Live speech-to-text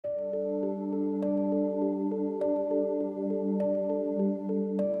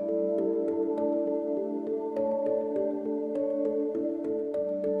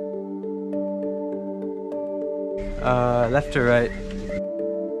Left or right?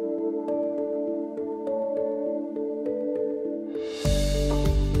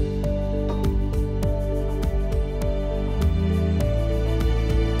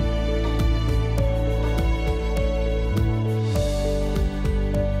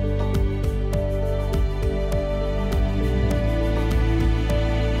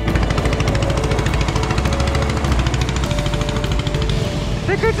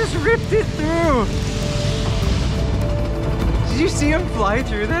 I just ripped it through! Did you see him fly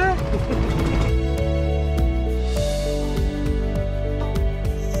through that?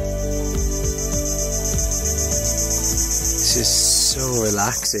 This is so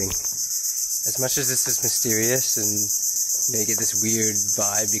relaxing. As much as this is mysterious and you know, you get this weird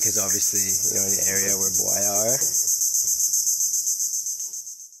vibe because obviously, you know, in the area where Boy are.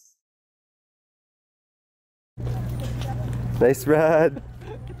 Nice ride!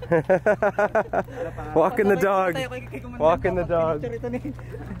 Walking the dog. Walking the dog.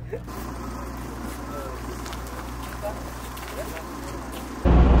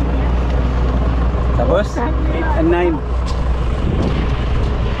 Tapos? 8 and 9.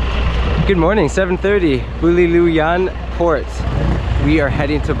 Good morning, 7:30, Buliluyan Port. We are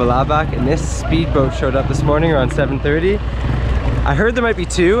heading to Balabac and this speedboat showed up this morning around 7:30. I heard there might be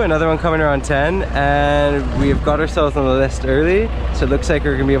two, another one coming around 10, and we have got ourselves on the list early, so it looks like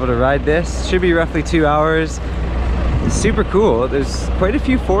we're gonna be able to ride this. Should be roughly 2 hours. It's super cool. There's quite a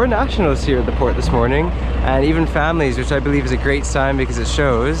few foreign nationals here at the port this morning, and even families, which I believe is a great sign because it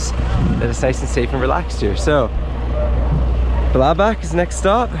shows that it's nice and safe and relaxed here. So, Balabac is the next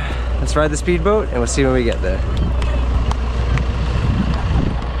stop. Let's ride the speedboat and we'll see when we get there.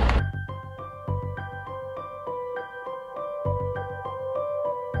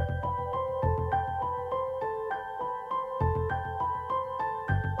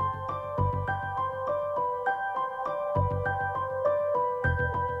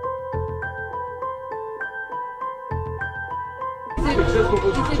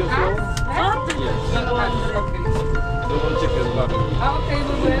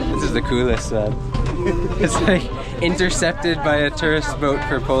 This is the coolest, man. It's like intercepted by a tourist boat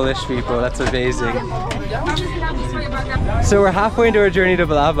for Polish people. That's amazing. So we're halfway into our journey to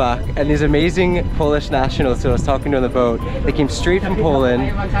Balabac, and these amazing Polish nationals who I was talking to on the boat, they came straight from Poland,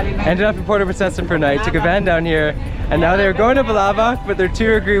 ended up in Puerto Princesa per night, took a van down here, and now they're going to Balabac, but their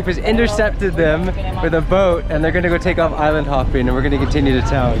tour group has intercepted them with a boat, and they're going to go take off island hopping, and we're going to continue to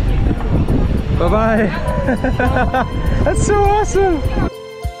town. Bye-bye! That's so awesome!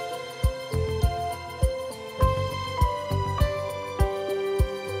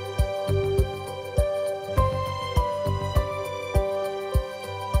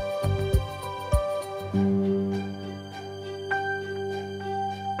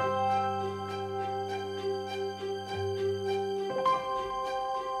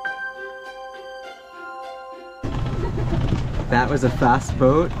 That was a fast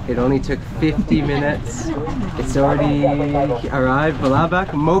boat. It only took 50 minutes. It's already arrived. Balabac,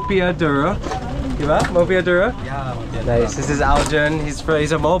 Mopia Dura. Mopia Dura? Yeah. Nice. This is Aljan. He's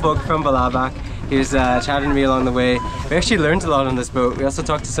a Molbog from Balabac. He was chatting to me along the way. We actually learned a lot on this boat. We also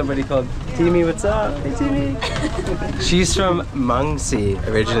talked to somebody called Timmy. What's up? Hey Timmy. She's from Mangsi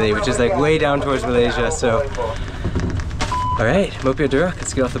originally, which is like way down towards Malaysia. So, all right, Mopia Dura.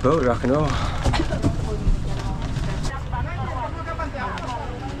 Let's get off the boat. Rock and roll.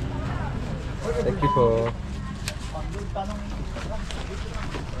 Thank you po.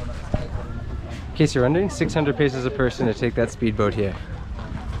 In case you're wondering, 600 pesos a person to take that speedboat here.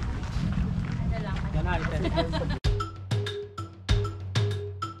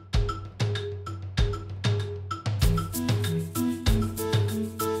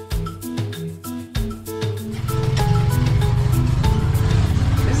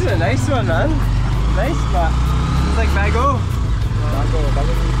 This is a nice one, man. Nice spot. It's like Bago.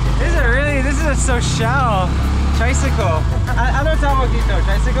 This is a social tricycle. Ano tawag dito?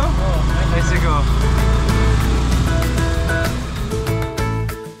 Tricycle? Oh, tricycle.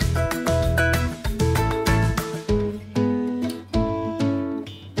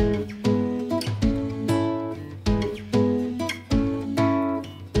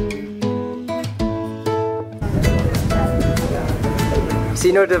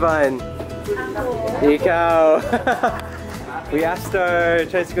 Sino divine? Ikaw. We asked our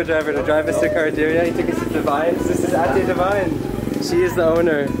tricycle driver to drive us to Carinderia. He took us to Divine's. This is Ate Divine. She is the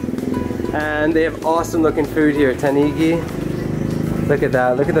owner. And they have awesome looking food here. Tanigi. Look at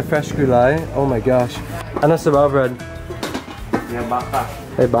that. Look at the fresh gulay. Oh my gosh. Ano sabaw bread? Yeah, baka.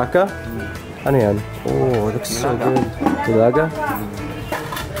 Hey, baka? Ano yan? Oh, it looks so good. Dalaga?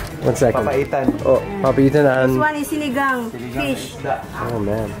 1 second. Papaitan. Oh, papaitan and... This one is sinigang fish. Oh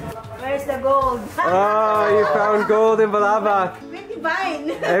man. Where's the gold? Oh, you found gold in Balabac. With divine.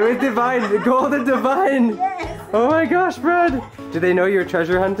 With divine, the gold and divine. Yes. Oh my gosh, Brad. Do they know you're a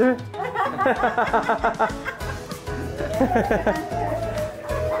treasure hunter?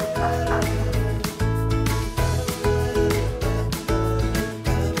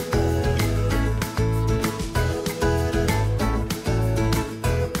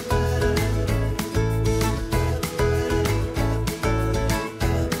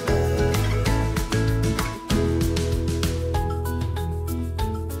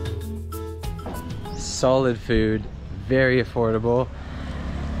 Solid food, very affordable,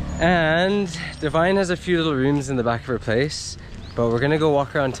 and Divine has a few little rooms in the back of her place, but we're gonna go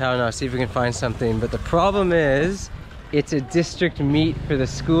walk around town now, see if we can find something. But the problem is it's a district meet for the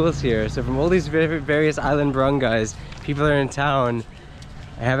schools here, so from all these various island barangays, people are in town.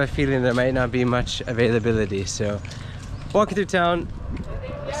 I have a feeling there might not be much availability, so walking through town,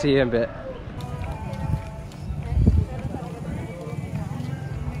 see you in a bit.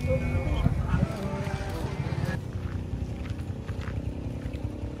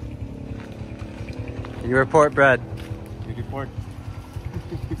 You report, Brad. You report.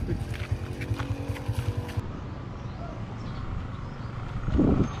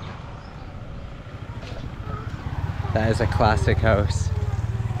 That is a classic house.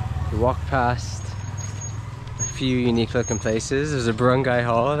 You walk past a few unique looking places. There's a barangay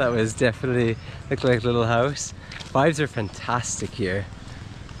hall that was definitely looked like a little house. Vibes are fantastic here.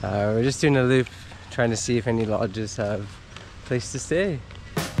 We're just doing a loop trying to see if any lodges have a place to stay.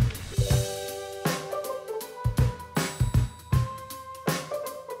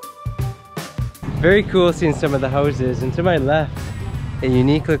 Very cool seeing some of the houses, and to my left a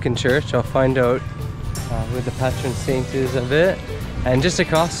unique looking church. I'll find out who the patron saint is of it, and just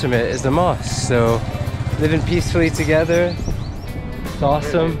across from it is the mosque. So living peacefully together, it's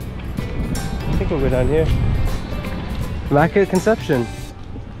awesome. I think we'll go down here. Immaculate Conception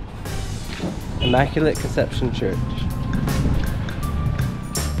Church.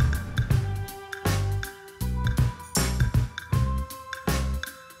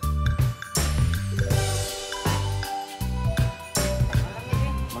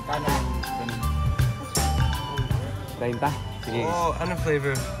 Oh, ano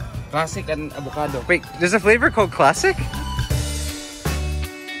flavor? Classic and avocado. Wait, there's a flavor called Classic?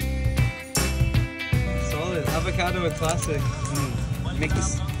 Solid, avocado and Classic.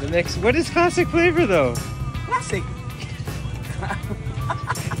 Mix. The mix. What is Classic flavor though? Classic.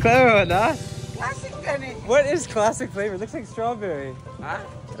 Claro, nah? Classic gani. What is Classic flavor? It looks like strawberry. Huh?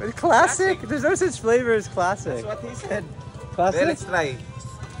 Classic? There's no such flavor as Classic. That's what he said. Classic? Let's try.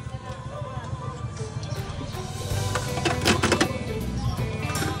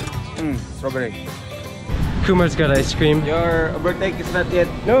 Strawberry. Kumar's got ice cream. Your overtake is not yet.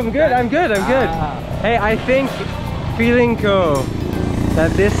 No, I'm good. Hey, I think, feeling cool,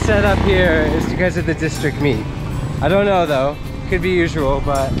 that this setup here is because of the district meet. I don't know though. Could be usual,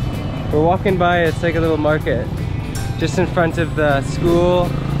 but we're walking by. It's like a little market just in front of the school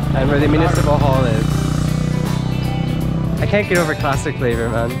and where the municipal hall is. I can't get over Classic flavor,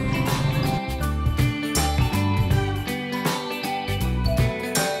 man.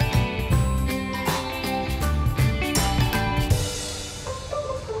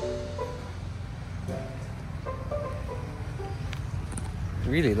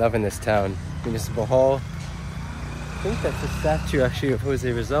 Really loving this town. Municipal Hall. I think that's a statue actually of Jose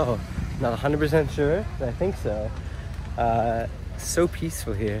Rizal. Not 100% sure, but I think so. So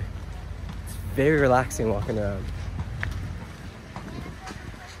peaceful here. It's very relaxing walking around.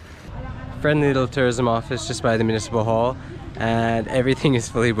 Friendly little tourism office just by the Municipal Hall, and everything is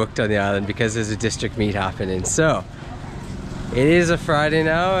fully booked on the island because there's a district meet happening. So it is a Friday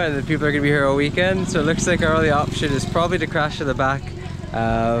now and the people are going to be here all weekend, so it looks like our only option is probably to crash at the back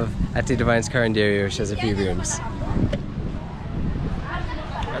of Ate Divine's Carinderia, which has a few rooms.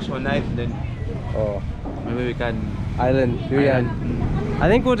 Crash one night and then maybe we can Island. I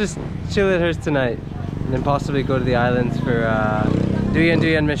think we'll just chill at hers tonight and then possibly go to the islands for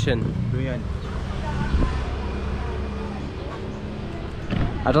Duyan mission.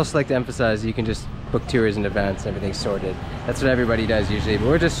 I'd also like to emphasize you can just book tours in advance and everything's sorted. That's what everybody does usually, but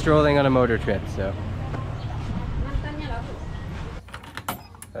we're just strolling on a motor trip, so.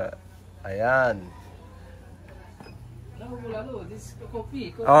 Ayan.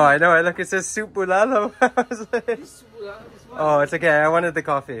 Oh, I know. Look, it says soup bulalo. Oh, it's okay. I wanted the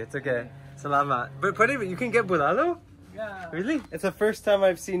coffee. It's okay. Salamat. But you can get bulalo? Yeah. Really? It's the first time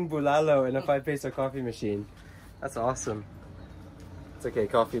I've seen bulalo in a 5 peso coffee machine. That's awesome. It's okay,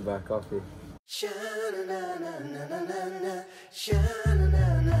 coffee back, coffee.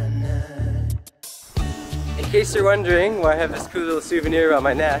 In case you're wondering why I have this cool little souvenir around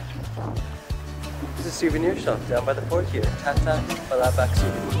my neck, there's a souvenir shop down by the port here. Tata Balabac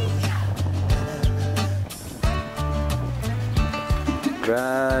Souvenir.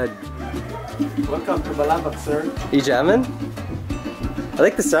 Brad. Welcome to Balabac, sir. You jamming? I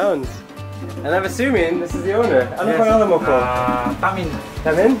like the sounds. And I'm assuming this is the owner. Ano pangalan mo po? Tamin.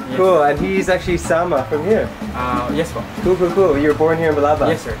 Tamin? Yes. Cool. And he's actually Sama from here. Yes po. Cool, cool, cool. You were born here in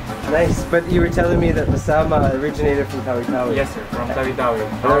Balabac? Yes, sir. Nice. But you were telling me that the Sama originated from Tawi-Tawi. Yes, sir. From Tawi-Tawi.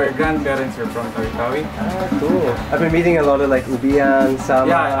 Our grandparents are from Tawi-Tawi. Ah, cool. I've been meeting a lot of like Ubian,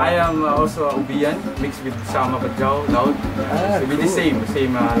 Sama. Yeah, I am also Ubian, mixed with Sama Badjao, Laut. So with the same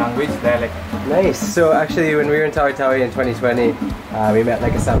language, dialect. Nice. So actually when we were in Tawi-Tawi in 2020, we met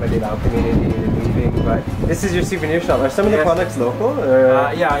like a Sama de Lao community and leaving. But this is your souvenir shop. Are some of the products local?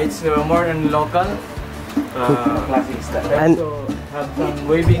 Or? Yeah, it's more than local. Classic stuff. And also have some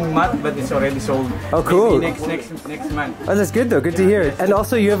waving mat, but it's already sold. Oh, cool. Maybe next month. Oh, that's good though. Good to hear. And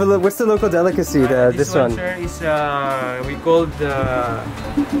also, you have a what's the local delicacy? This one, sir, is we called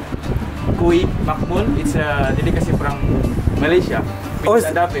kui makmul. It's a delicacy from Malaysia. Oh, It's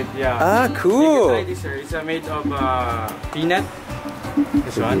adapted. Yeah. Ah, cool. You can try this, sir. It's made of peanut.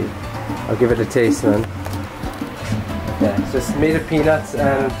 This one. I'll give it a taste, man. Yeah, it's just made of peanuts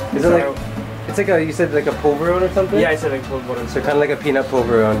and is it like? It's like a, you said like a pulveron or something? Yeah, it's like pulveron. So kind of like a peanut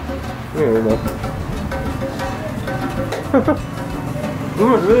pulveron. It's really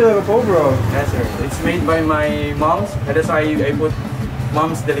like a pulveron. Yes, sir. It's made by my mom's. That's why I put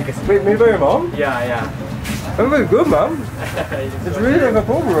mom's delicacy. Wait, made by your mom? Yeah, yeah. That's very good, mom. It's really like a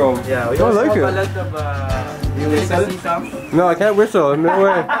pulveron. Yeah, we I also like have it. a lot of delicacy stuff. No, I can't whistle. No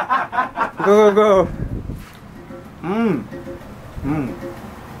way. Go, go, go. Mmm. Mmm.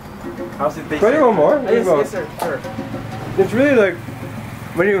 How's it taste? Try one more. There you Yes, go. yes, sir. Sure. It's really like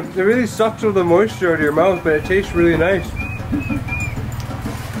when it really sucks all the moisture out of your mouth, but it tastes really nice.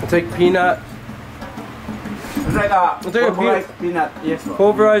 It's like peanut. It's like a pulverized peanut. Yes, sir.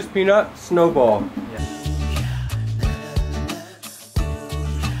 Pulverized peanut snowball.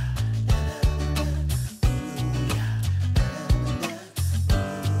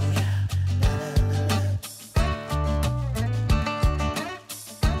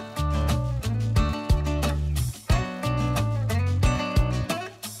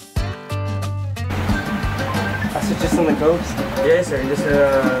 So just on the coast? Yes, sir. Just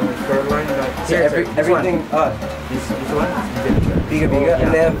shoreline. So everything. This one. Biga biga, Yeah.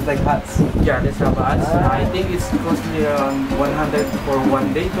 and they have like huts. Yeah, there's a huts. I think it's costly around 100 for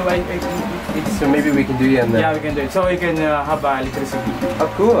one day. So I think it's. So maybe we can do you in there. Yeah, we can do it. So we can have electricity. Oh,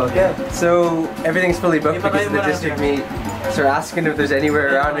 cool. Okay. So everything's fully booked Yeah, but because of the district meet. So we're asking if there's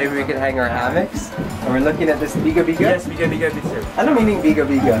anywhere around maybe we can hang our hammocks. And we're looking at this biga biga. Yes, biga beach, sir. Ano meaning biga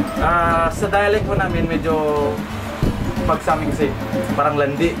biga? Sa dialect po namin medyo pag sa amin kasi parang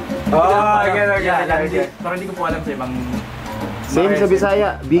landi. Okay. Landi. Pero hindi ko po alam sa ibang. Same sa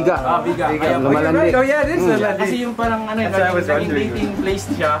Bisaya, biga. Biga. Lumalandi. Oh yeah, it is landi. Kasi yung parang ano, That's what I was naging wondering. dating place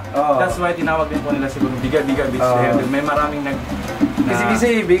siya. That's why tinawag din po nila siguro biga beach. May maraming nag. Because if you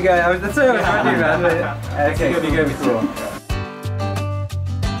say biga, that's what I was wondering, man. Okay, Biga beach. cool.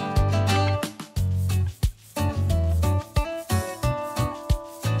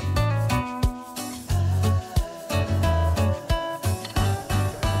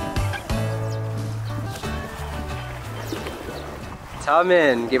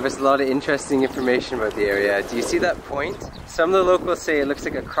 Tamin gave us a lot of interesting information about the area. Do you see that point? Some of the locals say it looks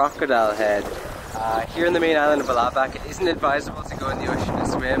like a crocodile head. Here in the main island of Balabac, it isn't advisable to go in the ocean to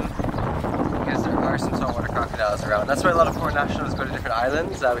swim because there are some saltwater crocodiles around. That's why a lot of foreign nationals go to different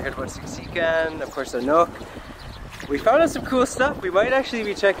islands. We heard about Siksikan, of course Anook. We found out some cool stuff. We might actually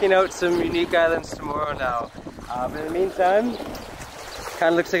be checking out some unique islands tomorrow now. But in the meantime,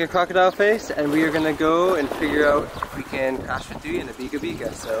 kind of looks like a crocodile face, and we are gonna go and figure out if we can crash with Dewey in the Biga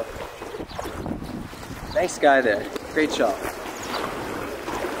Biga. So, nice guy there. Great shot.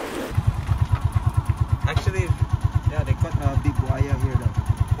 Actually, yeah, they caught a big buaya here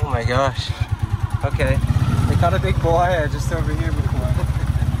though. Oh my gosh. Okay. They caught a big buaya just over here before.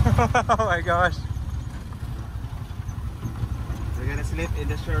 Oh my gosh. We're gonna sleep in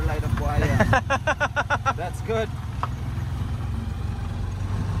the shoreline of buaya. That's good.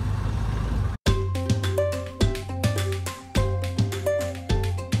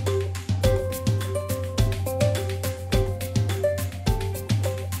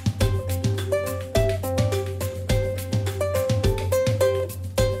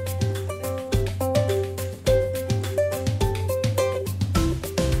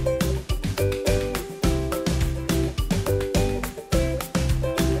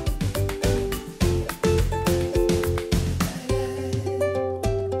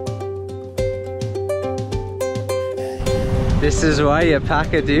 This is why you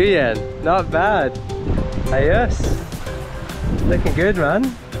pack a durian. Not bad. Ayos. Looking good, man.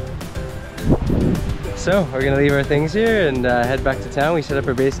 So, we're gonna leave our things here and head back to town. We set up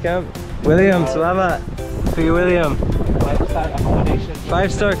our base camp. William, salamat. Biga William. 5-star accommodation.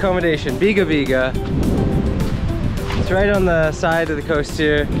 5-star accommodation. Biga Biga. It's right on the side of the coast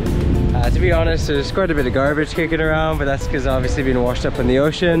here. To be honest, there's quite a bit of garbage kicking around, but that's because obviously being washed up in the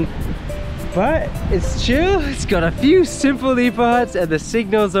ocean. But it's chill. It's got a few simple lipa huts and the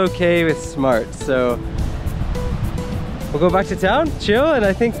signal's okay with smart. So we'll go back to town, chill, and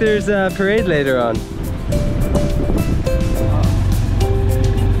I think there's a parade later on.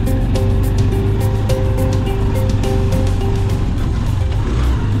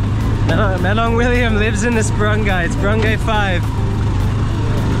 Melong William lives in this barangay. It's barangay 5.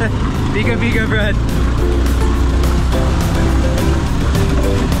 Biga Biga bread.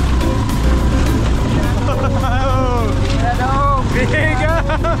 Oh, Biga!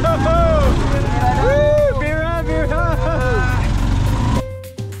 Woo! Bira, bira!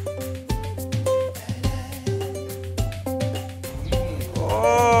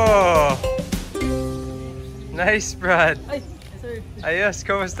 Oh! Nice, Brad. Ayos,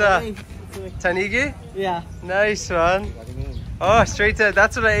 kumusta? Tanigi? Yeah. Nice one. Oh, straight to,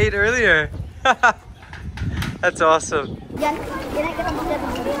 that's what I ate earlier. That's awesome.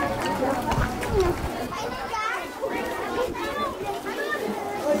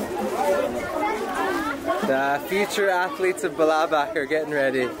 The future athletes of Balabac are getting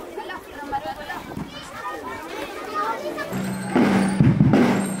ready.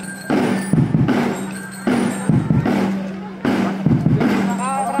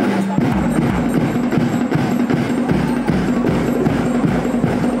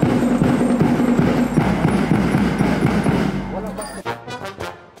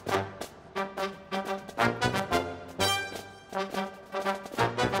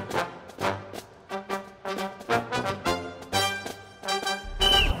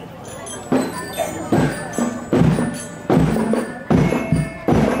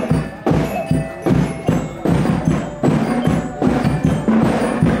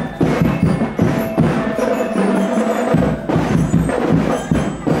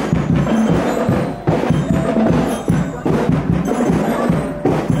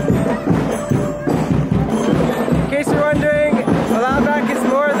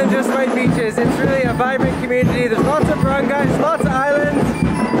 It's really a vibrant community. There's lots of barangays, lots of islands,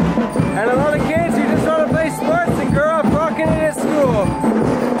 and a lot of kids who just want to play sports and grow up rocking it at school.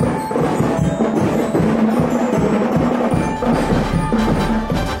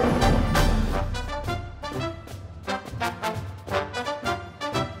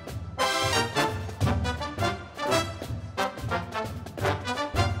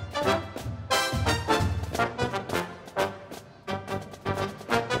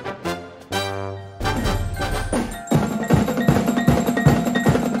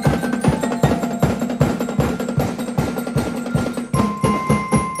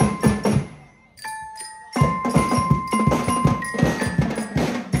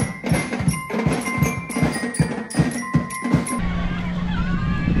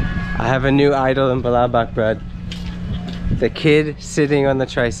 I have a new idol in Balabac, Brad. The kid sitting on the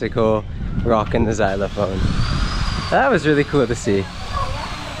tricycle, rocking the xylophone. That was really cool to see.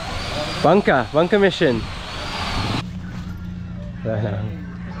 Bunka mission. Where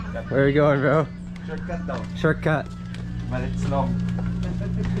are we going, bro? Shortcut though. Shortcut. But it's long.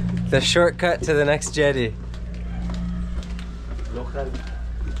 The shortcut to the next jetty. Local.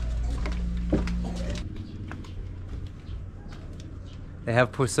 They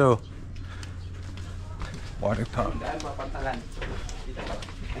have puso. Water pump.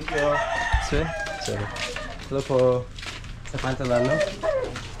 Thank you. Sir? Sorry. Hello po. Sa pantalan, no?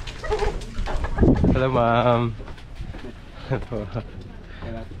 Hello, ma'am.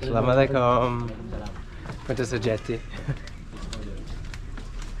 Assalamualaikum. Punta sa jetty.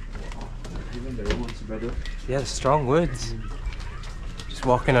 Even the woods, brother. Yeah, the strong woods. Just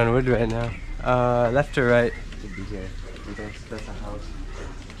walking on wood right now. Left or right? Should be here. Because that's a house.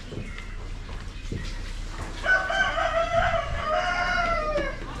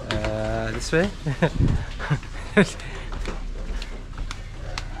 This way?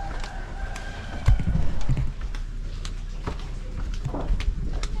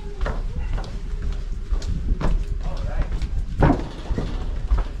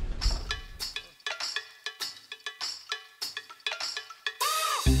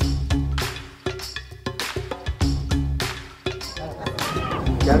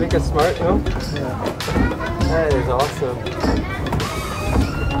 Gavika smart, no? Yeah. That is awesome.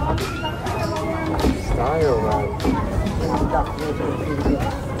 Style, man.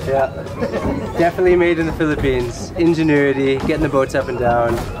 Yeah, definitely made in the Philippines. Ingenuity, getting the boats up and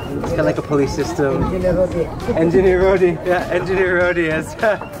down. It's kind of like a pulley system. Engineer Rodi. Yeah, Engineer Rodi as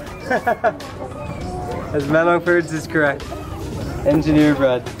as Melong Birds is correct. Engineer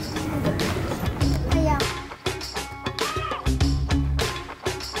bread.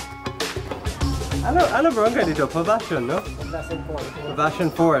 Ano barangay dito? Palawan, no? Palawan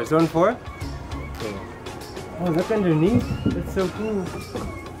 4. Zone 4? Oh, look underneath. That's so cool.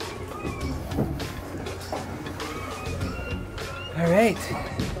 Alright,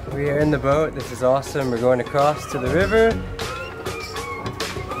 we are in the boat. This is awesome. We're going across to the river.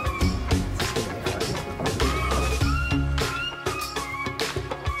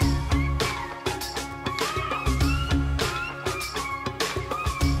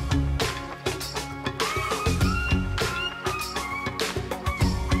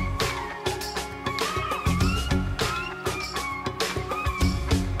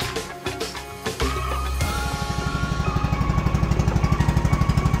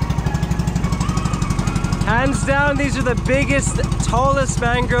 Hands down, these are the biggest, tallest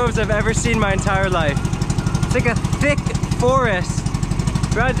mangroves I've ever seen my entire life. It's like a thick forest.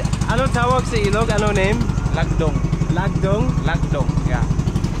 Brad, anong tawag sa ilog? Ano name? Lagdong. Lagdong? Lagdong, yeah.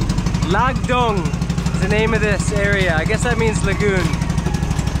 Lagdong is the name of this area. I guess that means lagoon.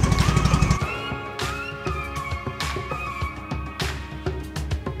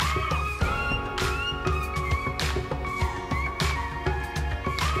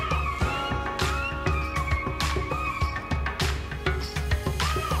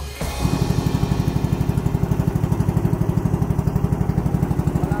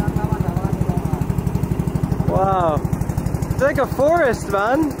 Wow, it's like a forest,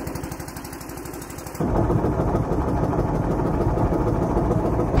 man. You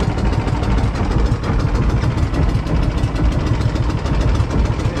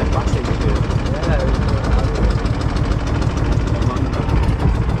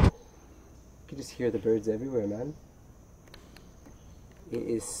can just hear the birds everywhere, man. It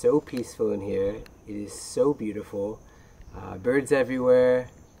is so peaceful in here. It is so beautiful. Birds everywhere.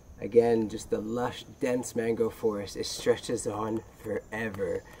 Again, just the lush, dense mangrove forest. It stretches on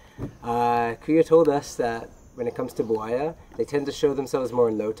forever. Kuya told us that when it comes to buaya, they tend to show themselves more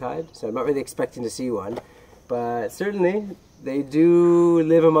in low tide, so I'm not really expecting to see one. But certainly, they do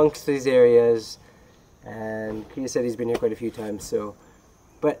live amongst these areas, and Kuya said he's been here quite a few times. So,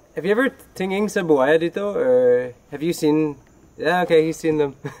 but have you ever tinging sa buaya dito, or have you seen? Yeah, okay, he's seen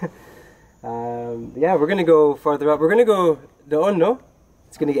them. Yeah, we're gonna go farther up. We're gonna go doon, no?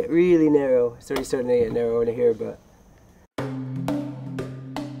 It's gonna get really narrow. It's already starting to get narrow in here, but.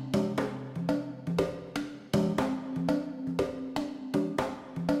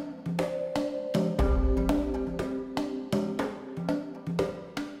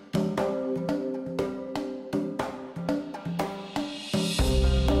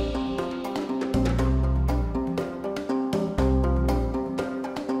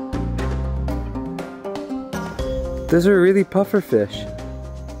 Those are really puffer fish.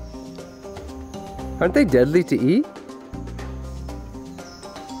 Aren't they deadly to eat?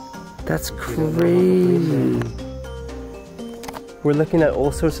 That's crazy. We're looking at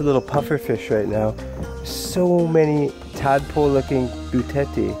all sorts of little puffer fish right now. So many tadpole looking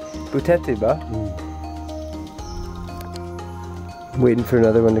buteti. Buteti ba? Waiting for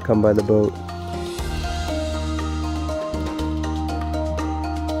another one to come by the boat.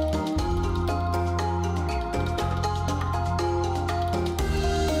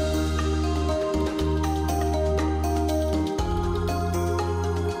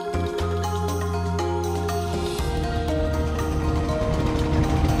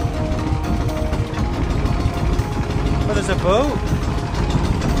 There's a boat.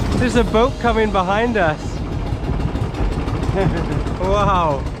 There's a boat coming behind us.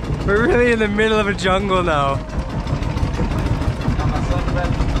 Wow. We're really in the middle of a jungle now.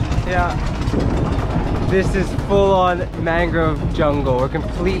 Yeah. This is full on mangrove jungle. We're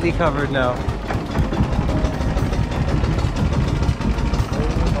completely covered now.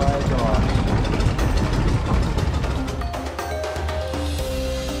 Oh my gosh.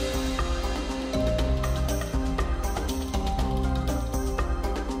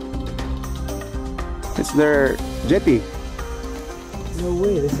 It's their jetty. No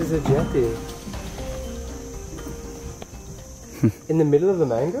way, this is a jetty. In the middle of the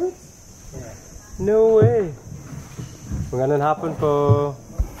mangroves? Yeah. No way. Magandang hapon po.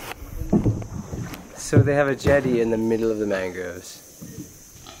 So they have a jetty in the middle of the mangroves.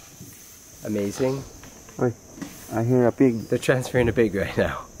 Amazing. Oi, I hear a pig. They're transferring a pig right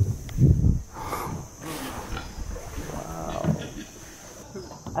now.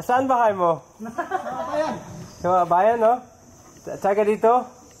 Asan bahay mo? Sa bayan, no? Taga dito?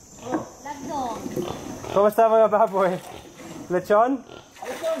 Lagdong. Kumusta mga baboy? Lechon?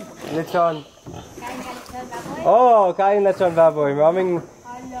 Lechon. Kain ka lechon baboy? Oh, kain lechon baboy. Maraming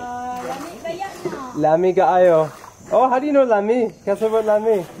Hello, lami ba yan no? lami kaayo. Oh, how do you know lami? Kasabot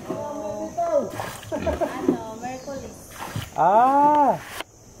lami. Mercury. Ah,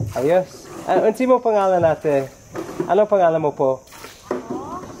 ayos. Unsi mo pangalan natin? Anong pangalan mo po?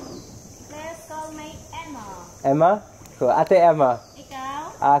 Let's call me Emma. Emma? Cool. Ate Emma.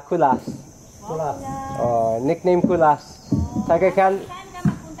 Ikaw? Kulas. Kulas. Oh, nickname Kulas. Taga Saan ka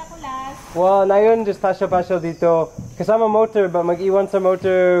magpunta kulas? Well, ngayon just pasyal-pasyal dito. Kasama motor, but mag-iwan sa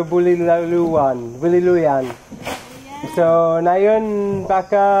motor Buliluyan. So, ngayon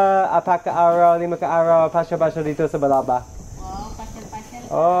baka apaka araw, 5 ka-araw, pasyal-pasyal dito sa Balabac. Wow, pasyal-pasyal.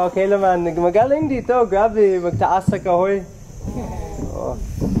 Oh, okay naman. Magaling dito. Grabe, magtaas sa kahoy. Oh,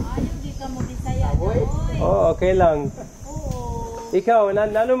 Ayaw, di ka mo Bisaya na, oy. oh okay lang. Oo. Ikaw,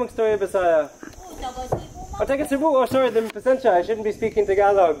 nano mag-story ba sa... Oo, taga Cebu man. Oh, taga Cebu. Oh, sorry. Then, pasensya. I shouldn't be speaking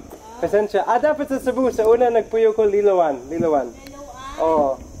Tagalog. Pasensya. Dapat sa Cebu. Sa una, nagpuyo ko Liloan. Hello,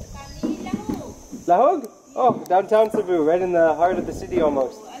 Oh. Kami Lahog. Lahog? Oh, downtown Cebu. Right in the heart of the city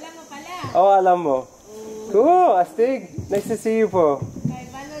almost. Alam mo pala. Oh, alam mo. Cool. Astig. Nice to see you po. Kay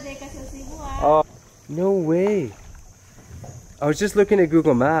Balo, day ka sa Cebu ah. Oh, no way. I was just looking at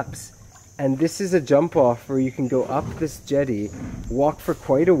Google Maps, and this is a jump off where you can go up this jetty, walk for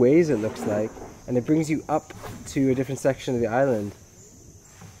quite a ways it looks like, and it brings you up to a different section of the island.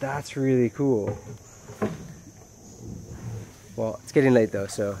 That's really cool. Well, it's getting late though,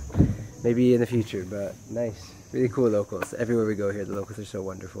 so maybe in the future, but nice. Really cool locals. Everywhere we go here, the locals are so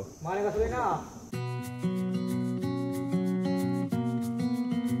wonderful.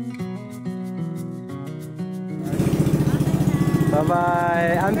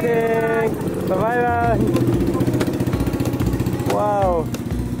 Bye-bye, Amping! Bye-bye lang! Wow!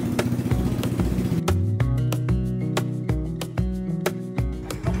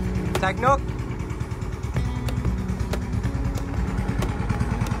 Tagnok!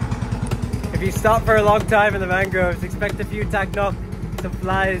 If you stop for a long time in the mangroves, expect a few tagnok, some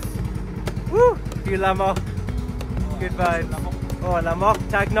flies. Woo! A few lamok. Good vibes. Oh, lamok,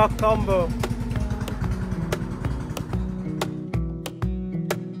 tagnok combo.